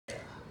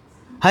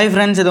Hi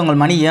friends, இது உங்கள்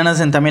மணி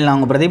earners இன் தமிழ்.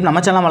 நான் பிரதீப். நம்ம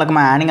சேனல்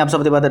வழக்கமாக ஏர்னிங் ஆப்ஸை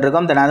பற்றி பார்த்துட்டு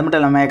இருக்கோம். அது மட்டும்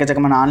இல்லாமல்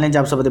எக்கச்சக்கமான ஆன்லைன்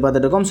ஜாப்ஸை பற்றி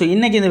பார்த்துட்டு இருக்கோம். ஸோ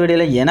இன்றைக்கி இந்த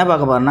வீடியோவில் என்ன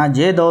பார்க்க போகிறோம்னா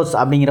ஜேதோஸ்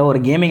அப்படிங்கிற ஒரு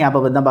கேமிங்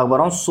ஆப்பை பற்றி தான் பார்க்க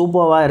போகிறோம்.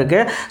 சூப்பராக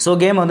இருக்குது. ஸோ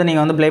கேம் வந்து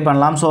நீங்கள் வந்து ப்ளே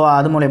பண்ணலாம். ஸோ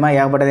அது மூலமா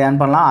ஏகப்பட்டது ஏர்ன்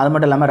பண்ணலாம். அது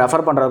மட்டும் இல்லாமல்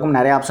ரெஃபர் பண்ணுறதுக்கும்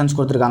நிறைய ஆப்ஷன்ஸ்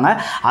கொடுத்துருக்காங்க.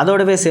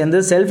 அதோடவே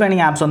சேர்ந்து செல்ஃப்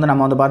ஏர்னிங் ஆப்ஸ் வந்து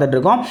நம்ம வந்து பார்த்துட்டு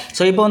இருக்கோம்.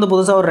 ஸோ இப்போ வந்து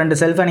புதுசாக ஒரு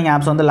 2 செல்ஃப் ஏர்னிங்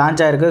ஆப்ஸ் வந்து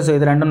லான்ச் ஆயிருக்கு. ஸோ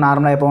இது ரெண்டும்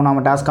நார்மலாக எப்போ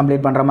நம்ம டாஸ்க்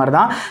கம்ப்ளீட் பண்ணுற மாதிரி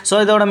தான்.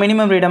 ஸோ இதோட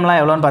மினிமம்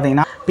ஃப்ரீடம்லாம் எவ்வளோன்னு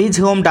பார்த்தீங்கன்னா பீச்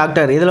ஹோம்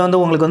டாக்டர் இதில் வந்து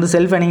உங்களுக்கு வந்து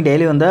செல்ஃப் ஏர்னிங்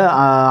டெய்லி வந்து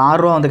 6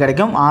 ரூபா வந்து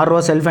கிடைக்கும். 6 ரூபா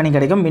செல்ஃப் ஏர்னிங்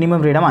கிடைக்கும்.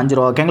 மினிமம் ஃப்ரீடம் 5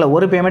 ரூபா. ஓகேங்களா,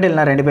 ஒரு பேமெண்ட்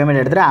இல்லை 2 பேமெண்ட்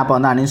எடுத்துகிட்டு ஆப்பை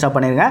வந்து அன்இன்ஸ்டால்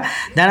பண்ணிருங்க.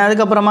 தென்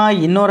அதுக்கப்புறமா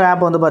இன்னொரு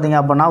ஆப் வந்து பார்த்தீங்க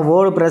அப்படின்னா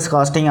வேர்ட் ப்ரெஸ்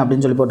காஸ்டிங்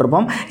அப்படின்னு சொல்லி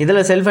போட்டிருப்போம். இதில்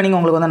செல்ஃப் ஏர்னிங்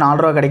உங்களுக்கு வந்து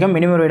 4 ரூபா கிடைக்கும்.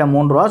 மினிமம் ஃப்ரீடம்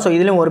 3 ரூபா. ஸோ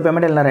இதுலையும் ஒரு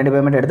பேமெண்ட் இல்லை 2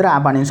 பேமெண்ட் எடுத்துகிட்டு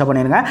ஆப் அன்இன்ஸ்டால்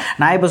பண்ணிருங்க.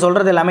 நான் இப்போ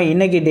சொல்கிறது எல்லாமே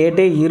இன்றைக்கி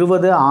டேட்டு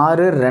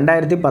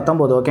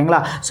 20/6/2019.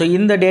 ஓகேங்களா, ஸோ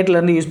இந்த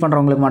டேட்லேருந்து யூஸ்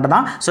பண்ணுறவங்களுக்கு மட்டும்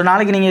தான். ஸோ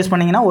நாளைக்கு நீங்கள் யூஸ்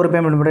பண்ணிங்கன்னா ஒரு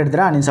பேமெண்ட் மட்டும்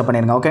எடுத்துகிட்டு அன்இன்ஸ்டால்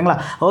பண்ணிருங்க. ஓகேங்களா,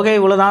 ஓகே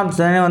இவ்வளோதான்.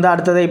 வந்து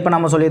அடுத்தது இப்போ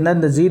நம்ம சொல்லியிருந்த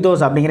இந்த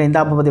ஜீதோஸ் அப்படிங்கிற இந்த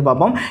ஆப்பை பற்றி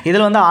பார்ப்போம்.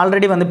 இதில் வந்து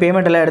ஆல்ரெடி வந்து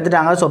பேமெண்ட் எல்லாம்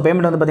எடுத்துட்டாங்க. ஸோ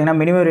பேமெண்ட் வந்து பார்த்தீங்கன்னா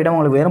மினிமம் ஃப்ரீடம்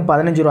உங்களுக்கு வெறும்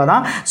 15 ரூபா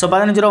தான். ஸோ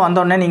 15 ரூபா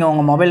வந்தோடனே நீங்கள்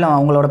உங்கள் மொபைல்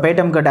உங்களோட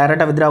பேடிஎம்க்கு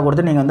டேரெக்டாக வித்ரா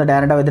கொடுத்து நீங்கள் வந்து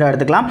டேரெக்டாக வித்ரா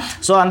எடுத்துக்கலாம்.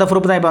 ஸோ அந்த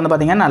ப்ரூஃப் தான் இப்போ வந்து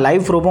பார்த்தீங்கன்னா நான்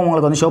லைவ் ப்ரூஃபும்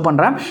உங்களுக்கு வந்து ஷோ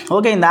பண்ணுறேன்.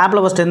 ஓகே, இந்த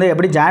ஆப்பில் ஃபஸ்ட் வந்து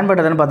எப்படி ஜாயின்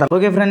பண்ணுறதுன்னு பார்த்தா.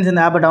 ஓகே ஃப்ரெண்ட்ஸ்,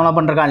 இந்த ஆப்பை டவுன்லோட்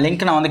பண்ணுறதுக்கான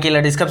லிங்க் நான் வந்து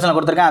கீழே டிஸ்கிரிப்ஷனில்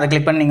கொடுத்துருக்கேன். அதை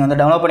கிளிக் பண்ணி நீங்கள் வந்து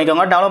டவுன்லோட்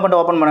பண்ணிக்கோங்க. டவுன்லோட் பண்ணி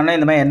ஓப்பன் பண்ணணும்.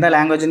 இந்த மாதிரி எந்த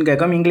லாங்குவேஜ்னு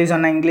கேட்கும். இங்கிலீஷ்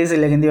வேணா இங்கிலீஷ்,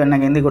 இல்லை ஹிந்தி வேணா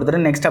ஹிந்தி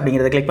கொடுத்துட்டு நெக்ஸ்ட்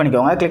அப்படிங்கிறத கிளிக்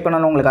பண்ணிக்கோங்க. கிளிக்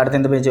பண்ணணும் உங்களுக்கு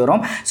அடுத்த இந்த பேஜ்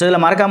வரும். ஸோ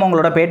இதில் மறக்காமல்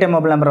உங்களோட பேடிஎம்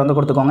மொபைல் நம்பர் வந்து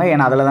கொடுத்துக்கோங்க.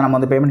 ஏன்னா அதில் தான் நம்ம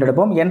வந்து பேமெண்ட்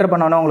எடுப்போம். என்டர்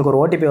பண்ணோன்னா உங்களுக்கு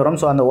ஒரு ஓடிபி வரும்.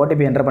 ஸோ அந்த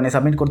ஓடிபி என்டர் பண்ணி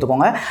சப்மிட்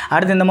கொடுத்துக்கோங்க.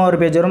 அடுத்து இந்த மாதிரி ஒரு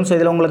பேஜ் வரும். ஸோ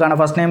இதில் உங்களுக்கான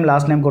ஃபஸ்ட் நேம்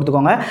லாஸ்ட் நேம்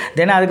கொடுத்துக்கோங்க.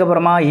 தென்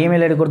அதுக்கப்புறமா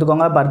இமெயில் ஐடி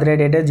கொடுத்துக்கோங்க. பர்த்டே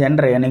டேட்டு,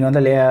 ஜெண்டர், நீங்கள்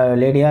வந்து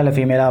லேடியா இல்லை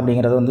ஃபீமேலா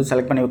அப்படிங்கிறது வந்து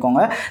செலக்ட் பண்ணி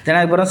வைக்கோங்க. தென்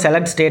அதுக்கப்புறம்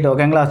செலக்ட் ஸ்டேட்.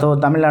 ஓகேங்களா, ஸோ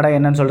தமிழ்நாடு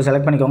என்னன்னு சொல்லிட்டு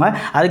செலக்ட் பண்ணிக்கோங்க.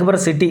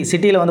 அதுக்கப்புறம்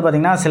சிட்டியில் வந்து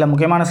பார்த்தீங்கன்னா சில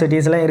முக்கியமான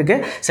சிட்டிஸ்லாம்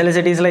இருக்குது, சில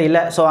சிட்டிஸில்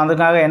இல்லை. ஸோ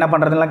அதுக்காக என்ன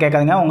பண்ணுறதுலாம்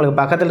கேட்காதீங்க. உங்களுக்கு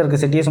பக்கத்தில் இருக்க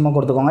சிட்டியை சும்மா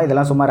கொடுத்துக்கோங்க.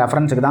 இதெல்லாம் சும்மா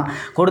ரெஃபரன்ஸுக்கு தான்.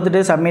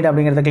 கொடுத்துட்டு சப்மிட்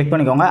அப்படிங்கிறத கிளிக்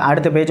பண்ணிக்கோங்க.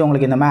 அடுத்த பேஜ்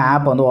உங்களுக்கு இந்த மாதிரி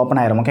ஆப் வந்து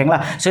ஓப்பன் ஆயிரும். ஓகேங்களா,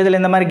 ஸோ இதில்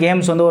இந்த மாதிரி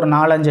கேம்ஸ் வந்து ஒரு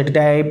 4-5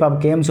 டைப் ஆஃப்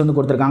கேம்ஸ் வந்து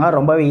கொடுத்துருக்காங்க.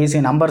 ரொம்பவே ஈஸி.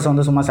 நம்பர்ஸ்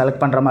வந்து சும்மா செலக்ட்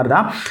பண்ணுற மாதிரி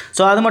தான்.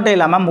 ஸோ அது மட்டும்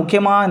இல்லாமல்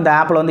முக்கியமாக இந்த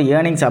ஆப்பில் வந்து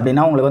ஏர்னிங்ஸ்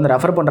அப்படின்னா உங்களுக்கு வந்து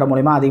ரெஃபர் பண்ணுற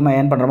மூலிமா அதிகமாக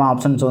ஏர்ன் பண்ணுற மாதிரி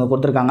ஆப்ஷன்ஸ் வந்து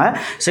கொடுத்துருக்காங்க.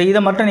 ஸோ இதை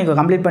மட்டும் நீங்கள்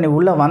கம்ப்ளீட் பண்ணி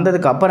உள்ளே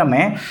வந்ததுக்கு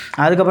அப்புறமே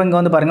அதுக்கப்புறம் இங்கே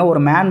வந்து பாருங்கள்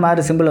ஒரு மேன்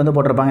மாதிரி சிம்பிள் வந்து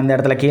போட்டிருப்பாங்க இந்த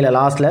இடத்துல கீழே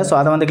லாஸ்ட்டில். ஸோ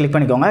அதை வந்து கிளிக்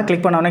பண்ணிக்கோங்க.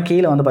 கிளிக் பண்ணோன்னே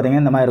கீழே வந்து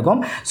பார்த்தீங்கன்னா இந்த மாதிரி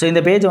இருக்கும். ஸோ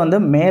இந்த பேஜ் வந்து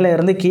மேலே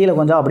இருந்து கீழே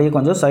கொஞ்சம் அப்படியே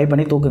கொஞ்சம் ஸ்வைப்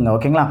பண்ணி தூக்குங்க.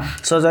 ஓகேங்களா,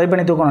 ஸோ ஸ்வைப்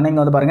பண்ணி தூக்கணுன்னே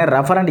இங்கே வந்து பாருங்கள்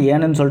ரெஃபர் அண்ட்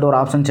ஏர்ன்னு சொல்லிட்டு ஒரு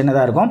ஆப்ஷன்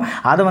சின்னதாக இருக்கும்.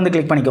 அதை வந்து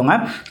கிளிக் பண்ணிக்கோங்க.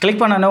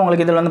 கிளிக் பண்ணோன்னே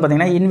உங்களுக்கு இதில் வந்து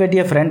பார்த்தீங்கன்னா இன்வைட்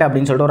எ ஃப்ரெண்ட்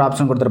அப்படின்னு சொல்லிட்டு ஒரு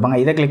ஆப்ஷன் கொடுத்துருப்பாங்க.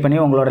 இதை கிளிக் பண்ணி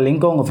உங்களோட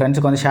லிங்க்கை உங்கள்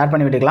ஃப்ரெண்ட்ஸுக்கு வந்து ஷேர்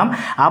பண்ணி விட்டுக்கலாம்.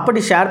 அப்படி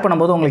ஷேர்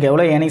பண்ணும்போது உங்களுக்கு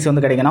எவ்வளோ ஏர்னிங்ஸ்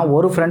வந்து கிடைக்குன்னா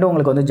ஒரு ஃப்ரெண்டு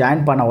உங்களுக்கு வந்து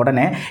ஜாயின் பண்ண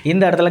உடனே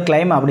இந்த இடத்துல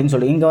கிளைம் அப்படின்னு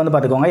சொல்லி இங்கே வந்து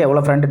பார்த்துக்கோங்க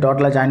எவ்வளோ ஃப்ரெண்டு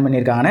டோட்டலாக ஜாயின்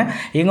பண்ணியிருக்காங்கன்னு.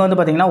 இங்கே வந்து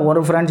பார்த்தீங்கன்னா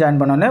ஒரு ஃப்ரெண்ட் ஜாயின்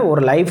பண்ணோன்னே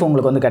ஒரு லைஃப்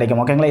உங்களுக்கு வந்து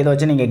கிடைக்கும். ஓகேங்களா, இதை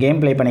வச்சு நீங்கள் கேம்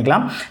ப்ளே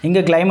பண்ணிக்கலாம்.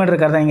 இங்கே கிளைமேட்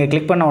இருக்கிறத நீங்கள்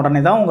கிளிக் பண்ண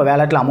உடனே தான் உங்கள்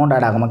வேலெட்டில் அமௌண்ட்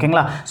ஆட் ஆகும்.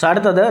 ஓகேங்களா, ஸோ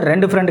அடுத்தது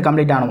 2 ஃப்ரெண்ட்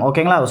கம்ப்ளீட் ஆகும்.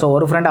 ஓகேங்களா, ஸோ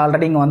ஒரு ஃப்ரெண்ட்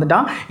ஆல்ரெடி இங்கே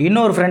வந்துட்டான்.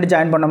 இன்னொரு ஃப்ரெண்ட்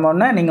ஜாயின்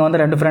பண்ணோன்னே நீங்கள் வந்து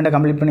 2 ஃப்ரெண்டை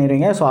கம்ப்ளீட்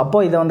பண்ணிடுவீங்க. ஸோ அப்போ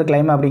இதை வந்து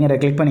கிளைம் அப்படிங்கிற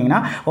கிளிக் பண்ணிங்கன்னா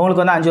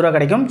உங்களுக்கு வந்து 5 ரூபா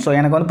கிடைக்கும். ஸோ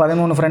எனக்கு வந்து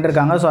 13 ஃப்ரெண்ட்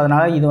இருக்காங்க. ஸோ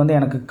அதனால் இது வந்து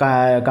எனக்கு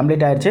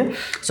கம்ப்ளீட் ஆயிடுச்சு.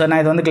 ஸோ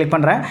நான் இதை வந்து கிளிக்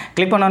பண்ணுறேன்.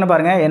 கிளிக் பண்ணோன்னு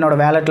பாருங்கள் என்னோட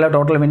வேலெட்டில்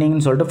டோட்டல்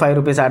வின்னிங்னு சொல்லிட்டு 5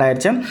 ரூபீஸ் ஆட்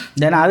ஆயிடுச்சு.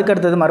 தென் அதுக்கு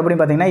அடுத்தது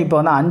மறுபடியும் பார்த்தீங்கன்னா இப்போ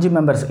வந்து 5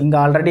 மெம்பர்ஸ் இங்கே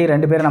ஆல்ரெடி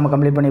 2 பேர் நம்ம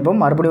கம்ப்ளீட் பண்ணிப்போம்.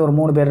 மறுபடியும் ஒரு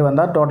 3 பேர்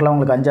வந்தால் டோட்டலாக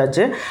உங்களுக்கு 5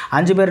 ஆச்சு.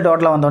 5 பேர்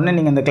டோட்டலாக வந்தோடனே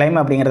நீங்கள் இந்த கிளைம்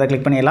அப்படிங்கிறத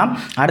கிளிக் பண்ணிடலாம்.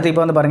 அடுத்து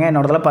இப்போ வந்து பாருங்கள்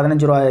என்னோடதுல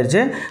 15 ரூபா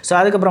ஆயிடுச்சு. ஸோ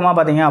அதுக்கப்புறமா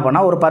பார்த்தீங்க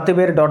அப்படின்னா ஒரு 10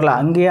 பேர்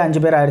டோட்டலாக அங்கேயே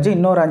 5 பேர் ஆயிடுச்சு.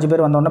 இன்னொரு 5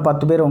 பேர் வந்தோடனே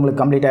 10 பேர் உங்களுக்கு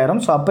கம்ப்ளீட்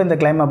ஆயிரும். ஸோ அப்போ இந்த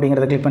கிளைம்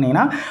அப்படிங்கிறத கிளிக்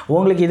பண்ணிங்கன்னா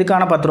உங்களுக்கு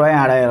இதுக்கான 10 ரூபாயும்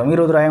ஆட் ஆயிரும்.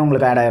 20 ரூபாயும்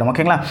உங்களுக்கு ஆட் ஆயிரும்.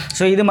 ஓகேங்களா,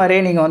 ஸோ இது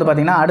மாதிரியே நீங்கள் வந்து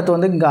பார்த்தீங்கன்னா அடுத்து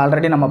வந்து இங்கே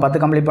ஆல்ரெடி நம்ம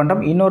 10 கம்ப்ளீட்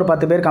பண்ணுறோம். இன்னொரு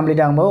 10 பேர்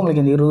கம்ப்ளீட் ஆகும்போது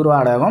உங்களுக்கு இந்த 20 ரூபா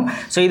ஆட் ஆகும்.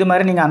 ஸோ இது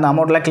மாதிரி நீங்கள் அந்த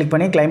அமௌண்ட்டில் கிளிக்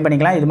பண்ணி கிளைம்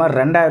பண்ணிக்கலாம். இது மாதிரி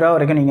 2000 ரூபா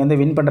வரைக்கும் நீங்கள் வந்து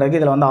வின் பண்ணுறதுக்கு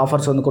இதில் வந்து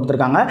ஆஃபர்ஸ் வந்து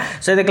கொடுத்துருக்காங்க.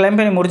 ஸோ இதை கிளைம்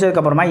பண்ணி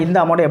முடிச்சதுக்கப்புறமா இந்த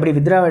அமௌண்ட் எப்படி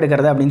வித்ரா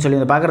எடுக்கிறது அப்படின்னு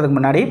சொல்லி பார்க்குறதுக்கு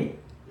முன்னாடி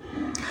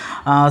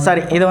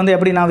இதை வந்து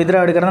எப்படி நான் வித்ரா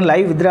எடுக்கிறது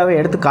லைவ் வித்ராவை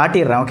எடுத்து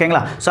காட்டிடுறேன். ஓகேங்களா,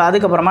 ஸோ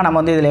அதுக்கப்புறமா நம்ம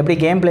வந்து இதில் எப்படி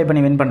கேம் ப்ளே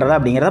பண்ணி வின் பண்ணுறது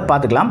அப்படிங்கிறத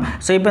பார்த்துக்கலாம்.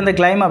 ஸோ இப்போ இந்த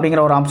கிளைம்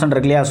அப்படிங்கிற ஒரு ஆப்ஷன்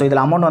இருக்கு இல்லையா, ஸோ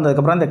இதில் அமௌண்ட்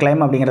வந்ததுக்கப்புறம் இந்த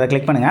கிளைம் அப்படிங்கிறத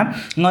கிளிக் பண்ணுங்கள்.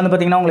 இங்கே வந்து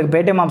பார்த்தீங்கன்னா உங்களுக்கு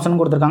பேடிஎம் ஆப்ஷன்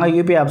கொடுத்துருக்காங்க,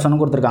 யூபிஐ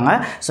ஆப்ஷனும் கொடுத்துருக்காங்க.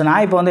 ஸோ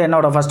நான் இப்போ வந்து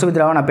என்னோட ஃபஸ்ட்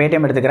வித்ராவை நான்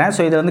பேடிஎம் எடுத்துக்கிறேன்.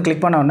 ஸோ இதை வந்து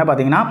கிளிக் பண்ண உடனே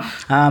பார்த்தீங்கன்னா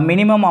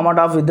மினிமம்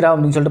அமௌண்ட் ஆஃப் வித்ரா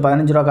அப்படின்னு சொல்லிட்டு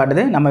 15 ரூபா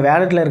காட்டுது. நம்ம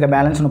வேலெட்டில் இருக்க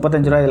பேலன்ஸ்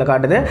 35 ரூபா இதில்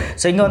காட்டுது.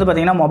 ஸோ இங்கே வந்து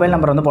பார்த்தீங்கன்னா மொபைல்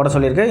நம்பர் வந்து போட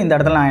சொல்லியிருக்கு. இந்த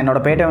இடத்துல நான்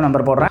என்னோட பேடிஎம்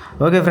நம்பர் போடுறேன்.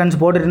 ஓகே ஃப்ரெண்ட்ஸ்,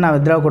 போட்டுட்டு நான்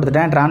வித்ரா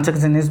கொடுத்துட்டேன்.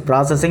 ட்ரான்சாக்ஷன் இஸ்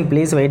ப்ராசஸிங்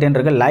ப்ளீஸ் வெயிட்னு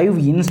இருக்குது. லைவ்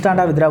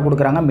இன்ஸ்டன்ட்டாக வித்ரா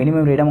கொடுக்குறாங்க.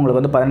 மினிமம் ஃப்ரீடம் உங்களுக்கு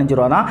வந்து 15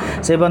 ரூபா தான்.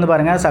 ஸோ இப்போ வந்து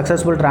பாருங்கள்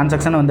சக்ஸஸ்ஃபுல்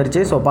ட்ரான்சாக்ஷன்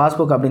வந்துருச்சு. ஸோ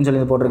பாஸ்புக் அப்படின்னு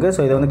சொல்லி போட்டிருக்கு.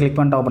 ஸோ இதை வந்து கிளிக்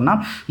பண்ணிட்டோம் அப்படின்னா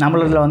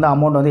நம்மளதில் வந்து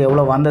அமௌண்ட் வந்து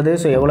எவ்வளோ வந்தது,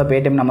 ஸோ எவ்வளோ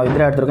பேடிஎம் நம்ம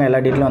வித்ரா எடுத்துருக்கோம் எல்லா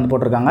டீட்டெயிலும் வந்து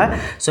போட்டிருக்காங்க.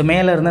 ஸோ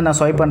மேலே இருந்து நான்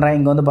ஸ்வைப் பண்ணுறேன்.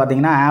 இங்கே வந்து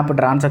பார்த்தீங்கன்னா ஆப்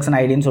ட்ரான்சாக்ஷன்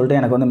ஐடின்னு சொல்லிட்டு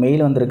எனக்கு வந்து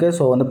மெயில் வந்திருக்கு.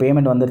 ஸோ வந்து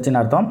பேமெண்ட்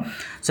வந்துருச்சுன்னு அர்த்தம்.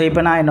 ஸோ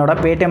இப்போ நான் என்னோட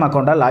பேடிஎம்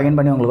அக்கௌண்ட்டை லாகின்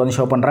பண்ணி உங்களுக்கு வந்து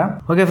ஷோ பண்ணுறேன்.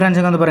 ஓகே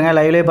ஃப்ரெண்ட்ஸ், இங்கே வந்து பாருங்கள்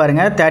லைவ்லேயே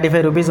பாருங்கள்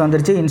 35 ரூபீஸ்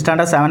வந்துருச்சு.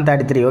 இன்ஸ்டன்ட்டாக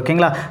 733.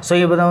 ஓகேங்களா, ஸோ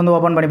இப்போ தான் வந்து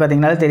ஓப்பன் பண்ணி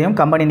பார்த்தீங்கன்னா தெரியும்.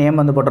 கம்பெனி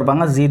நேம் வந்து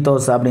போட்டிருப்பாங்க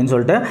ஜீதோஸ் அப்படின்னு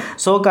சொல்லிட்டு.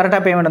 ஸோ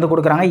கரெக்டாக பேமெண்ட் வந்து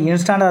கொடுக்குறாங்க.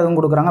 இன்ஸ்டன்ட் அதுவும்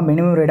கொடுக்குறாங்க.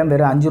 மினிமம் ரேட்டும்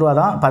வெறும் 5 ரூபா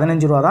தான்,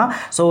 15 ரூபா தான்.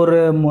 ஸோ ஒரு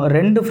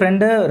 2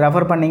 ஃப்ரெண்டு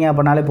ரெஃபர் பண்ணிங்க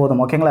அப்படின்னாலே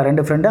போதும். ஓகேங்களா,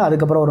 2 ஃப்ரெண்டு,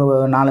 அதுக்கப்புறம் ஒரு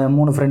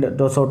 3 ஃப்ரெண்டு,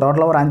 ஸோ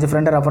டோட்டலாக ஒரு 5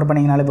 ஃப்ரெண்டு ரெஃபர்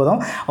பண்ணிங்கனாலே போதும்.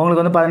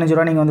 உங்களுக்கு வந்து 15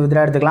 ரூபா நீங்கள் வந்து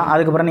வித்ரா எடுத்துக்கலாம்.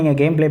 அதுக்கப்புறம் நீங்கள்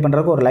கேம் ப்ளே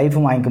பண்ணுறதுக்கு ஒரு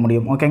லைஃபும் வாங்கிக்க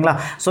முடியும். ஓகேங்களா.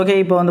 ஸோ ஓகே,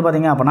 இப்போ வந்து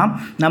பார்த்தீங்க அப்படின்னா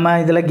நம்ம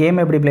இதில்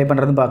கேம் எப்படி ப்ளே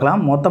பண்ணுறதுன்னு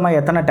பார்க்கலாம்.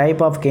 மொத்தமாக எத்தனை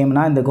டைப் ஆஃப்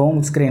கேம்னா இந்த ஹோம்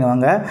ஸ்க்ரீன்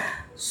வாங்க.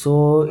 ஸோ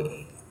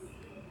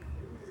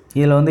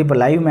இதில் வந்து இப்போ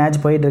லைவ் மேட்ச்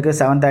போயிட்டுருக்கு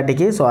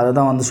 7:30க்கு. ஸோ அதை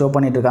தான் வந்து ஷோ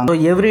பண்ணிட்டுருக்காங்க.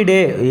 ஸோ எவ்ரி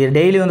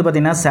டெய்லி வந்து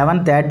பார்த்திங்கன்னா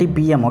 7:30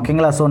 PM.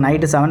 ஓகேங்களா. ஸோ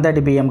நைட்டு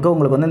 7:30 PMக்கு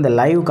உங்களுக்கு வந்து இந்த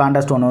லைவ்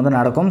கான்டெஸ்ட் ஒன்று வந்து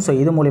நடக்கும். ஸோ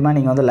இது மூலிமா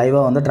நீங்கள் வந்து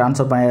லைவாக வந்து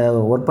ட்ரான்ஸ்ஃபர்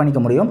ஒர்க்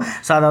பண்ணிக்க முடியும்.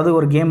 ஸோ அதாவது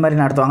ஒரு கேம் மாதிரி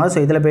நடத்துவாங்க. ஸோ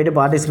இதில் போய்ட்டு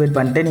பார்ட்டிசிபேட்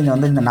பண்ணிட்டு நீங்கள்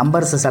வந்து இந்த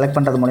நம்பர்ஸ் செலக்ட்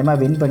பண்ணுறது மூலிமா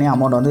வின் பண்ணி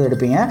அமௌண்ட் வந்து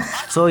எடுப்பீங்க.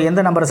 ஸோ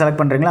எந்த நம்பரை செலக்ட்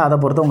பண்ணுறீங்களோ அதை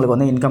பொறுத்து உங்களுக்கு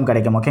வந்து இன்கம்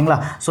கிடைக்கும். ஓகேங்களா.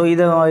 ஸோ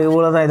இது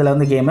இவ்வளோ தான் இதில்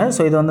வந்து கேமு.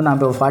 ஸோ இது வந்து நான்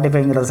இப்போ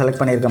 45ங்கிறத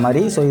செலக்ட் பண்ணியிருக்க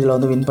மாதிரி. ஸோ இதில்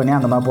வந்து வின் பண்ணி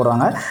அந்த மாதிரி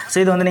போடுவாங்க. ஸோ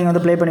இது வந்து நீங்கள்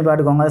வந்து ப்ளே பண்ணி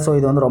பார்த்துக்கோங்க. ஸோ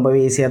இது வந்து ரொம்பவே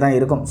ஈஸியாக தான்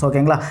இருக்கும். ஸோ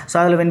ஓகேங்களா. ஸோ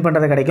அதில் வின்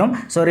பண்ணுறது கிடைக்கும்.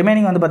 ஸோ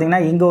ரிமைனிங் வந்து பார்த்தீங்கன்னா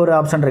இங்கே ஒரு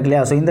ஆப்ஷன் இருக்கு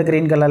இல்லையா. ஸோ இந்த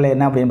க்ரீன் கலரில்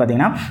என்ன அப்படின்னு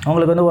பார்த்தீங்கன்னா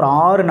உங்களுக்கு வந்து ஒரு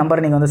 6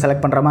 நம்பர் நீங்கள் வந்து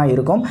செலக்ட் பண்ணுற மாதிரி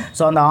இருக்கும்.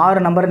 ஸோ அந்த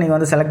 6 நம்பர் நீங்கள்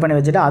வந்து செலக்ட் பண்ணி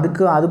வச்சுட்டு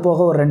அது போக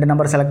ஒரு 2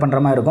 நம்பர் செலக்ட்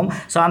பண்ணுற மாதிரி இருக்கும்.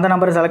 ஸோ அந்த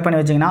நம்பர் செலக்ட் பண்ணி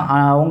வச்சிங்கன்னா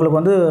உங்களுக்கு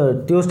வந்து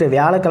டியூஸ்டே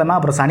வியாழக்கிழமை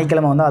அப்புறம்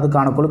சனிக்கிழமை வந்து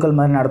அதுக்கான குழுக்கள்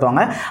மாதிரி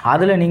நடத்துவாங்க.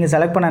 அதில் நீங்கள்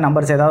செலக்ட் பண்ண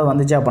நம்பர்ஸ் ஏதாவது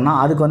வந்துச்சு அப்படின்னா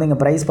அதுக்கு வந்து இங்கே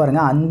ப்ரைஸ்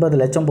பாருங்கள்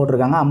 50 லட்சம்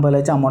போட்டிருக்காங்க. 50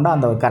 லட்சம் அமௌண்ட்டு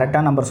அந்த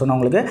கரெக்டான நம்பர்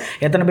சொன்னவங்களுக்கு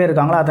எத்தனை பேர்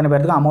இருக்காங்களோ அத்தனை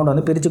பேருக்கு அமௌண்ட்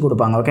வந்து பிரித்து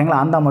கொடுப்பாங்க. ஓகேங்களா.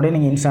 அந்த அமௌண்ட்டை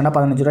நீங்கள் இன்ஸ்டன்ட்டாக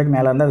 15 ரூபாய்க்கு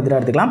மேலே இருந்தால் வித்ரா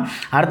எடுத்துக்கலாம்.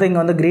 அடுத்து இங்கே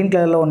வந்து க்ரீன்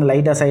கலரில் ஒன்று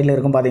லைட்டாக சைடில்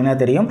இருக்கும் பார்த்தீங்கன்னா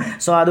தெரியும்.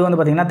 ஸோ அது வந்து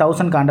பார்த்தீங்கன்னா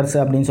 1000 கான்டெஸ்ட்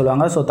அப்படின்னு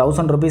சொல்லுவாங்க. ஸோ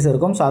 1000 ருபீஸ்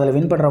இருக்கும். ஸோ அதில்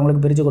வின்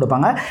பண்ணுறவங்களுக்கு பிரித்து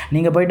கொடுப்பாங்க.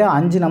 நீங்கள் போய்ட்டு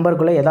 5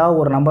 நம்பருக்குள்ளே ஏதாவது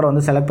ஒரு நம்பர்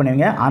வந்து செலக்ட்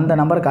பண்ணுவீங்க. அந்த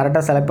நம்பர்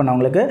கரெக்டாக செலக்ட்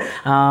பண்ணவங்களுக்கு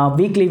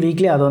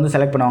வீக்லி அதை வந்து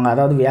செலக்ட் பண்ணுவாங்க.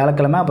 அதாவது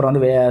வியாழக்கிழமை அப்புறம்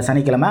வந்து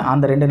சனிக்கிழமை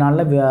அந்த 2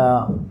 நாளில்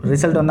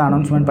ரிசல்ட் வந்து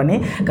அனௌன்ஸ்மெண்ட் பண்ணி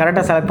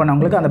கரெக்டாக செலக்ட்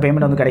பண்ணவங்களுக்கு அந்த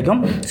பேமெண்ட் வந்து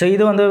கிடைக்கும். ஸோ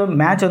இது வந்து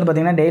மேட்ச் வந்து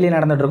பார்த்தீங்கன்னா டெய்லி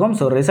நடந்துட்டு இருக்கும்.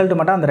 ஸோ ரிசல்ட்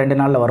மட்டும் அந்த 2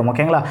 நாளில் வரும்.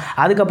 ஓகேங்களா.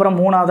 அதுக்கப்புறம்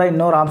 3ஆவதாக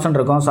இன்னொரு ஆப்ஷன்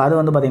இருக்கும். ஸோ அது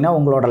வந்து பார்த்தீங்கன்னா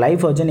உங்களோட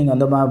லைஃப் வச்சு நீங்கள்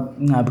வந்து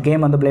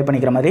கேம் வந்து ப்ளே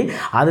பண்ணிக்கிற மாதிரி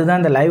அதுதான்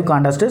இந்த லைவ்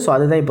கான்டெஸ்ட். ஸோ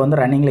அதுதான் இப்போ வந்து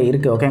ரன்னிங்கில்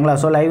இருக்குது. ஓகேங்களா.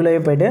 ஸோ லைவ்லேயே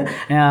போய்ட்டு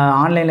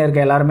ஆன்லைனில் இருக்க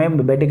எல்லாருமே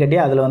பெட்டு கட்டி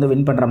அதில் வந்து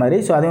வின் பண்ணுற மாதிரி.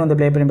 ஸோ அதையும் வந்து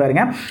ப்ளே பண்ணி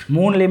பாருங்கள்.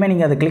 3லேயுமே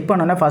நீங்கள் அதை கிளிக்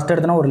பண்ணோன்னே ஃபஸ்ட்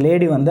எடுத்தோன்னா ஒரு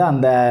லேடி வந்து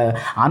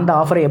அந்த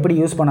ஆஃபரை எப்படி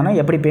யூஸ் பண்ணணும்,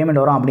 எப்படி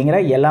பேமெண்ட் வரும் அப்படிங்கிற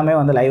எல்லாமே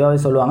வந்து லைவாகவே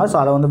சொல்லுவாங்க. ஸோ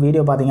அதை வந்து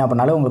வீடியோ பார்த்தீங்க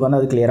அப்படின்னாலும் உங்களுக்கு வந்து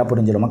அது கிளியராக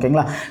புரிஞ்சிடும்.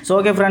 ஓகேங்களா. ஸோ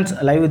ஓகே ஃப்ரெண்ட்ஸ்,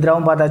 லைவ்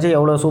வித்ராவும் பார்த்தாச்சு,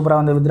 எவ்வளோ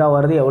சூப்பராக வந்து வித்ரா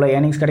வருது, எவ்வளோ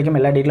ஏர்னிங்ஸ் கிடைக்கும்,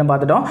 எல்லா டீட்டெயிலும்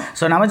பார்த்துட்டோம்.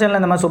 ஸோ நம்ம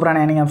சேனலில் இந்த மாதிரி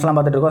சூப்பரான ஏர்னிங் ஆப்ஸ்லாம்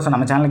பார்த்துட்டு இருக்கோம். ஸோ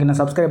நம்ம சேனலுக்கு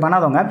இன்னும் சப்ஸ்கிரைப்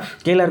பண்ணாதவங்க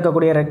கீழே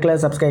இருக்கக்கூடிய ரெட்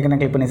கலர் சப்ஸ்கிரைப்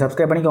கிளிக் பண்ணி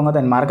சப்ஸ்கிரைப் பண்ணிக்கோங்க.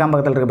 தென் மறக்காம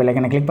பக்கத்தில் இருக்க பெல்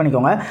ஐக்கனை கிளிக்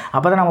பண்ணிக்கோங்க.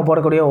 அப்போ தான் நம்ம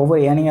போடக்கூடிய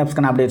ஒவ்வொரு ஏர்னிங்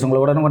ஆப்ஸ்க்கான அப்டேட்ஸ்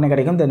உங்களுக்கு உடனே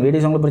கிடைக்கும். தென்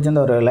வீடியோஸ் உங்களுக்கு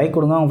பிடிச்சிருந்த ஒரு லைக்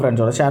கொடுங்க, உங்கள்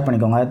ஃப்ரெண்ட்ஸோட ஷேர்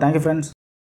பண்ணிக்கோங்க. Thank you friends.